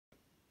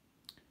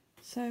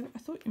So I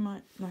thought you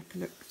might like a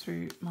look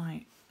through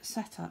my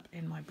setup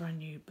in my brand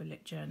new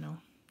bullet journal.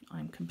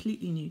 I'm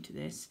completely new to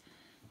this.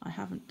 I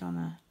haven't done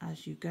a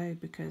as you go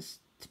because,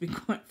 to be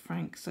quite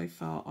frank, so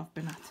far I've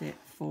been at it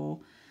for,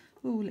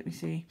 let me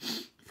see,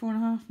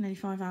 4.5, nearly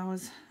 5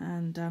 hours,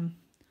 and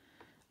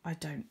I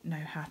don't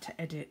know how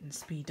to edit and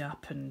speed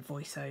up and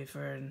voice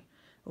over and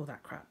all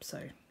that crap,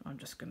 so I'm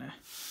just gonna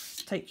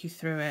take you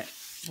through it,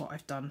 what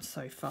I've done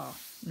so far.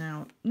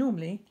 Now,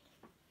 normally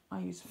I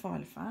use a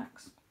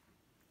Filofax,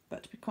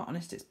 but to be quite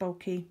honest, it's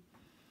bulky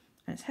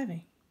and it's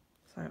heavy,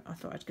 so I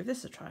thought I'd give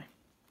this a try.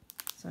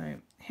 So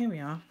here we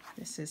are.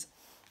 This is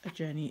a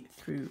journey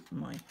through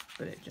my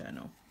bullet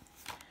journal.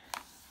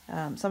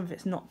 Some of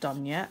it's not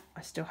done yet.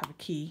 I still have a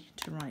key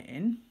to write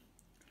in,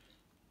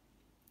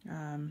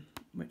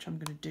 which I'm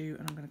going to do,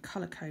 and I'm going to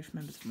colour code for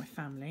members of my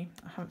family.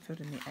 I haven't filled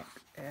in the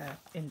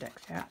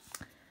index yet,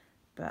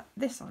 but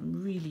this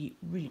I'm really,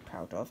 really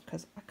proud of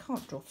because I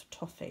can't draw for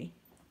toffee.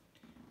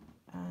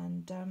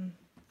 And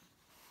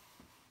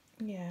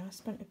yeah, I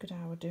spent a good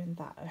hour doing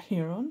that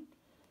earlier on.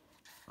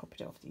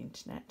 Copied it off the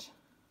internet.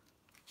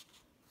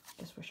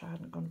 Just wish I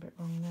hadn't gone a bit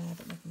wrong there,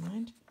 but never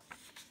mind.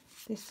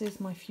 This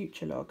is my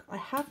future log. I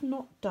have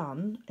not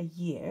done a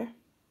year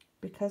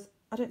because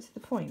I don't see the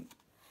point.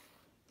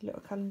 The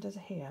little calendars are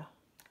here.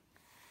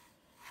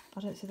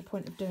 I don't see the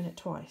point of doing it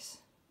twice.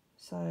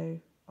 So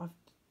I've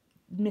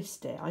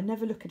missed it. I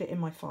never look at it in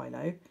my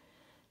Philo,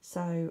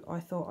 so I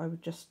thought I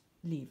would just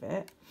leave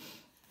it.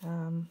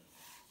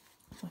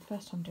 It's my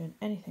first time doing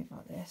anything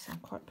like this. I'm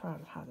quite proud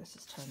of how this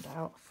has turned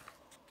out.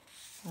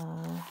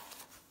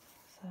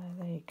 So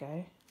there you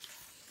go.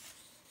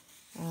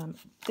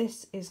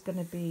 This is going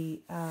to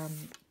be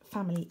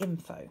family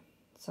info,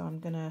 so I'm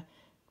going to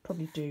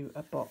probably do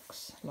a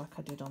box like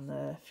I did on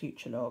the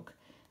future log,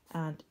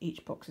 and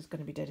each box is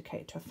going to be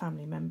dedicated to a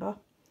family member.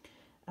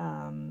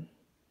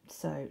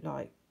 So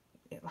like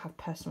it will have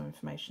personal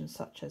information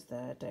such as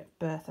their date of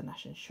birth, their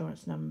national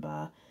insurance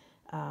number,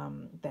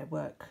 their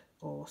work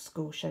or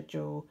school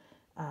schedule,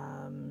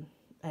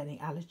 any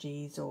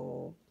allergies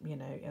or, you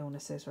know,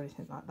 illnesses or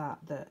anything like that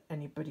that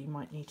anybody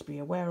might need to be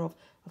aware of.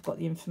 I've got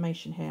the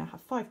information here. I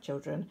have 5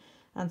 children,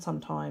 and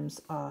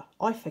sometimes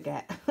I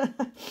forget.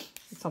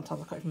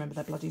 Sometimes I can't remember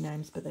their bloody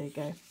names, but there you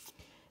go.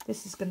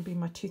 This is going to be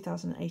my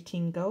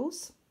 2018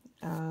 goals.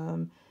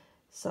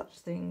 Such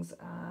things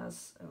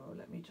as,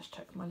 let me just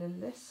check my little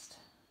list.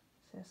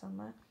 It's here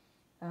somewhere.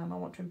 I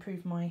want to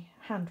improve my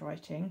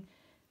handwriting,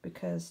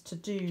 because to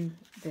do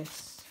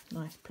this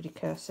nice pretty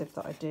cursive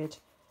that I did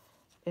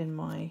in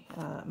my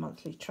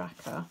monthly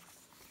tracker,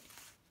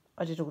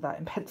 I did all that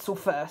in pencil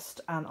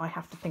first, and I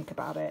have to think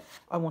about it.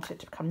 I want it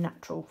to become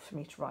natural for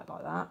me to write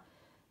like that.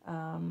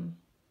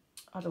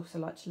 I'd also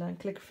like to learn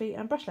calligraphy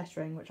and brush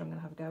lettering, which I'm going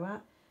to have a go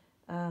at.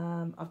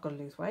 I've got to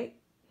lose weight,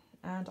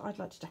 and I'd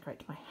like to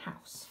decorate my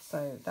house,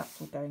 so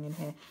that's all going in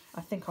here.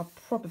 I think I'll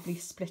probably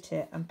split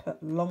it and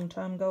put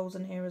long-term goals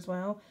in here as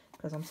well,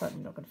 because I'm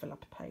certainly not going to fill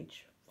up a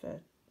page for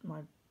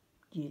my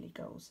yearly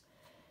goals.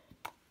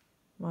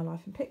 My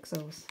life in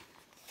pixels.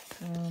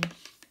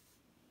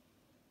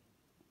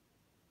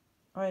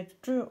 I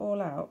drew it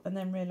all out and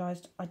then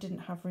realised I didn't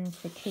have room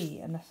for a key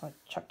unless I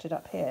chucked it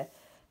up here.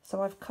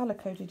 So I've colour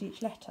coded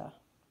each letter.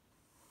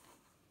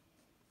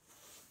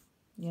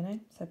 You know,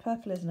 so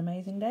purple is an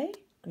amazing day,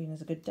 green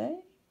is a good day,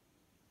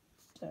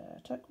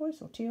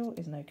 turquoise or teal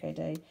is an okay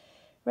day,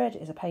 red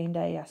is a pain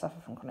day, I suffer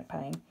from chronic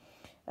pain,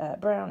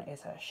 brown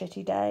is a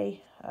shitty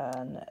day,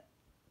 and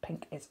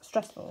pink is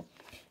stressful.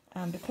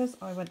 And because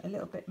I went a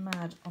little bit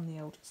mad on the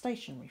old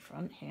stationery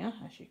front here,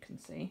 as you can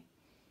see,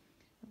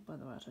 by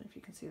the way, I don't know if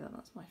you can see that,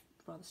 that's my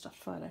rather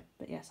stuffed Philo,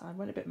 but yes, I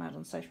went a bit mad on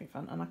the stationery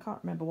front, and I can't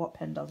remember what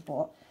pen does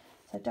what.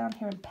 So down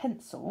here in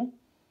pencil,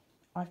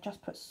 I've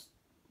just put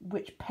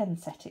which pen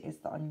set it is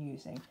that I'm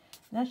using.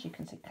 And as you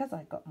can see, because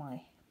I got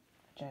my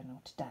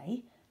journal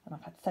today, and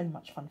I've had so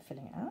much fun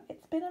filling it out,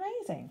 it's been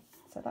amazing.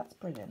 So that's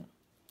brilliant.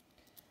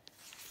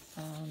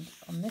 And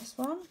on this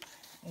one,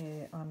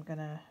 I'm going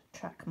to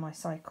track my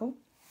cycle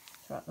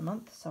throughout the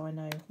month, so I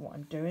know what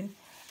I'm doing.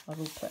 I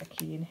will put a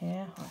key in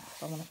here.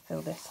 I want to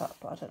fill this up,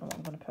 but I don't know what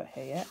I'm going to put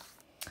here yet.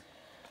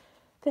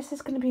 This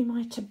is going to be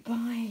my to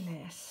buy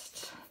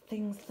list,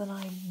 things that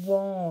I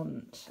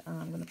want,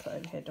 and I'm going to put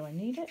over here, do I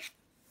need it?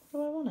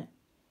 Do I want it?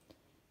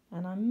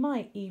 And I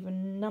might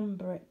even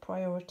number it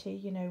priority,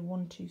 you know,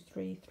 1, 2,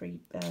 3, 3,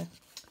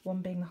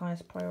 1 being the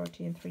highest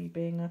priority and 3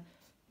 being a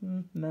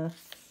meh.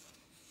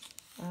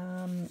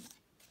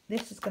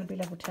 This is going to be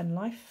level 10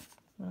 life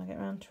when I get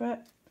around to it.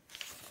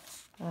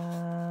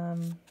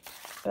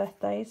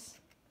 Birthdays.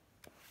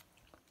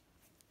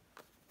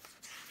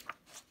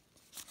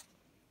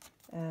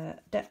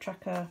 Debt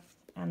tracker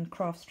and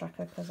crafts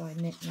tracker, because I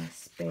knit and I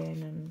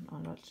spin and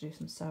I like to do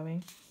some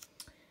sewing.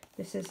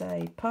 This is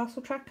a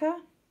parcel tracker.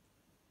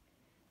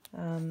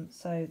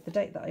 So the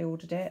date that I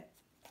ordered it,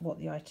 what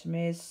the item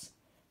is,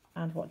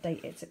 and what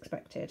date it's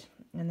expected.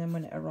 And then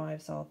when it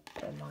arrives, I'll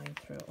put a line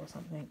through it or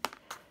something.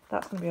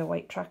 That's going to be a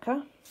weight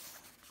tracker.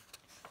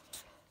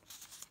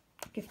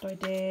 Gift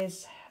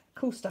ideas,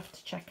 cool stuff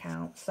to check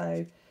out.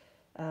 So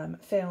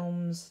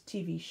films,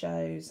 TV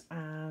shows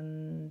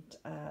and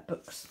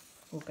books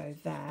will go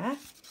there.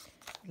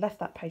 Left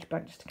that page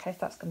blank just in case.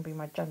 That's going to be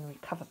my January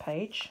cover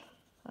page.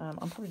 I'm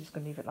probably just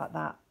going to leave it like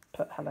that,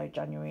 put hello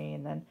January,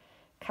 and then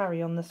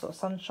carry on the sort of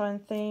sunshine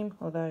theme,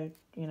 although,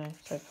 you know,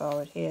 so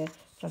far here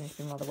January's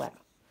been rather wet.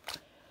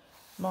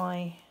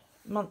 My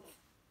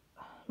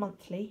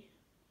monthly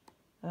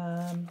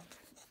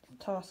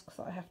tasks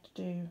that I have to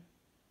do,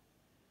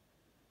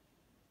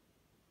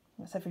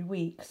 that's every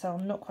week, so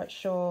I'm not quite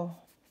sure,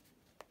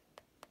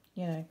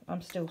 you know,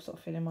 I'm still sort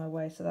of feeling my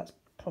way, so that's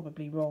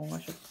probably wrong. I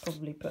should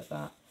probably put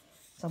that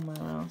somewhere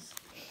else.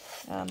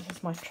 This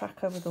is my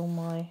tracker with all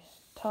my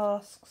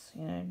tasks,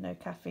 you know, no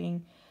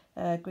caffeine,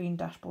 green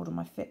dashboard on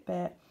my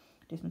Fitbit,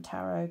 do some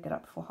tarot, get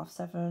up before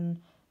 7:30,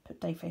 put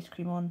day face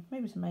cream on,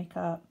 maybe some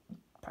makeup,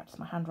 practice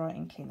my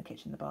handwriting, clean the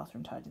kitchen, the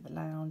bathroom, tidy the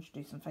lounge,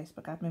 do some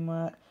Facebook admin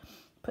work,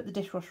 put the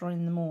dishwasher on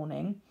in the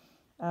morning.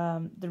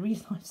 The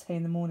reason I say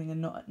in the morning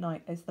and not at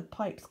night is the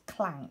pipes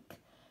clank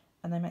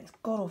and they make this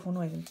god-awful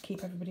noise and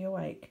keep everybody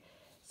awake.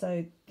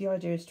 So the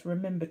idea is to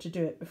remember to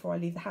do it before I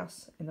leave the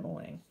house in the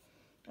morning.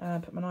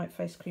 Put my night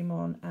face cream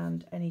on,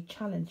 and any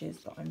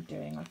challenges that I'm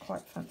doing. I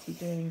quite fancy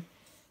doing,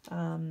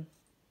 I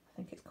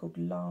think it's called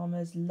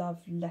Llama's Love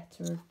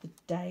Letter of the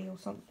Day or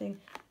something.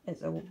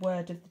 It's a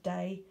word of the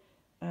day,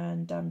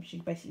 and she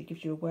basically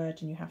gives you a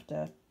word and you have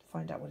to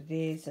find out what it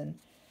is and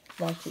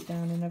write it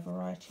down in a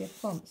variety of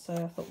fonts. So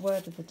I thought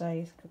word of the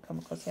day could come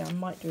across here. I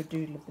might do a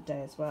doodle of the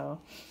day as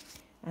well.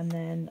 And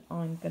then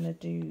I'm going to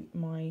do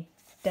my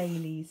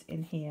dailies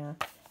in here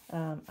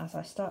as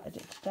I started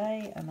it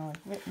today, and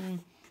I've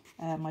written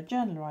my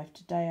journal arrived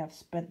today. I've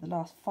spent the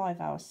last 5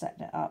 hours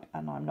setting it up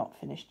and I'm not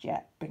finished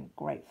yet. Been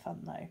great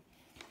fun though.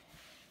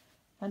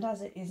 And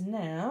as it is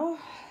now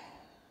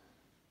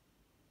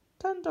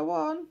 10 to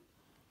 1,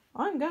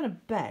 I'm going to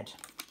bed.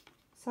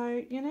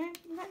 So, you know,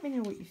 let me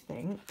know what you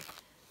think.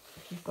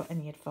 If you've got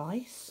any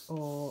advice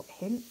or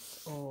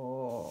hints,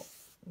 or,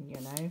 you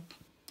know,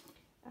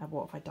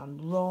 what have I done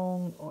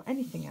wrong or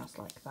anything else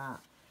like that.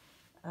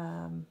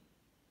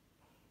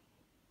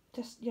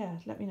 Just, yeah,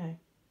 let me know.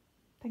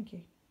 Thank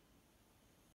you.